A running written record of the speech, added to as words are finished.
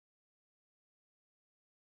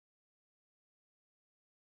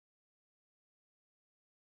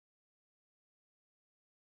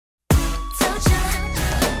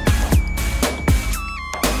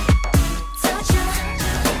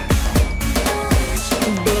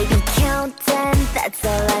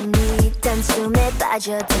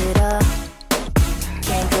빠져들어.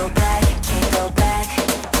 Can't go back, can't go back.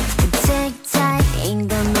 Tick tock, ain't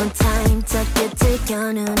got no time. 저 끝을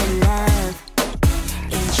겨누는 love.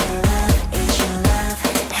 It's your love, it's your love.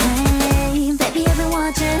 Hey, baby, I've been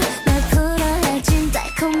watching. 날 풀어헤친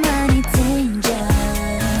달콤한 이 danger.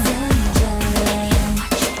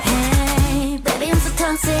 Hey, baby, I'm so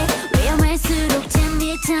toxic. 위험할수록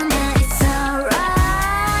재밌잖아. It's alright.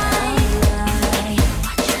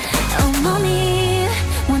 온몸이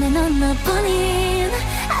원해 넌 너뿐인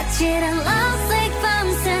아찔한 love like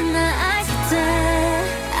밤새 날 아직도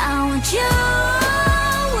I want you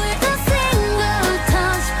with a single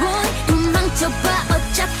touch boy. 도망쳐봐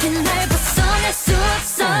어차피 날 벗어날 수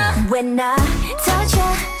없어. When I touch you,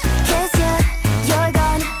 kiss you, you're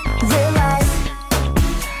gone. Realize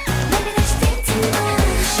maybe that you think too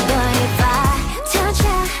much. But if I touch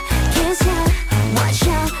you, kiss you, watch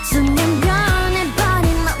you 순간 변해버린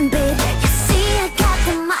넌 babe. You see I got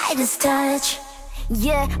the Midas touch.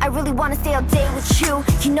 Yeah, I really wanna stay all day with you.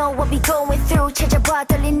 You know what we going through. 찾아봐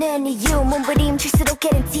떨리는 이유. 몸부림칠수록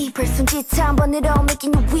getting deeper. 손짓 한 번으로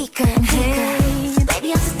making you weaker and weaker. Hey,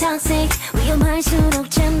 baby I'm so toxic. 위험할수록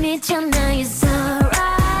재밌잖아. It's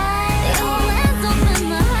alright. Your hands open,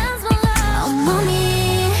 my hands fall out.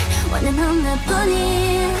 온몸이 원해 넌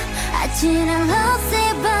나뿐인 아찔한 love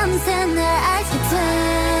밤새 날 알게 돼.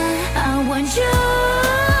 I want you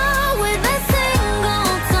with a single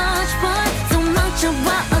touch boy. 도망쳐봐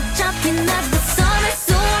어차피 날 벗어날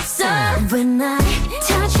수 없어. When I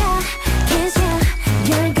touch you, kiss you,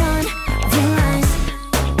 you're gone. Realize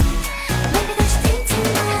maybe that you think too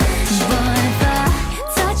much. But if I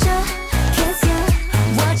touch you, kiss you,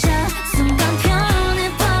 watch you 순간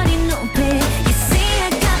변해버린 눈빛. You see I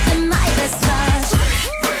got the Midas touch.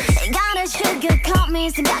 Gotta sugarcoat me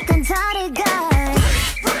생각은 다르게.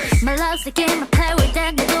 My love's like in my power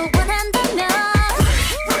달래도 원한다면.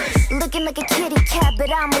 Looking like a kitty cat, but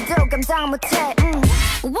아무도 감당 못해.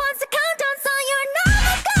 Once I count down, so you're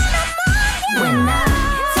never gonna mind. When I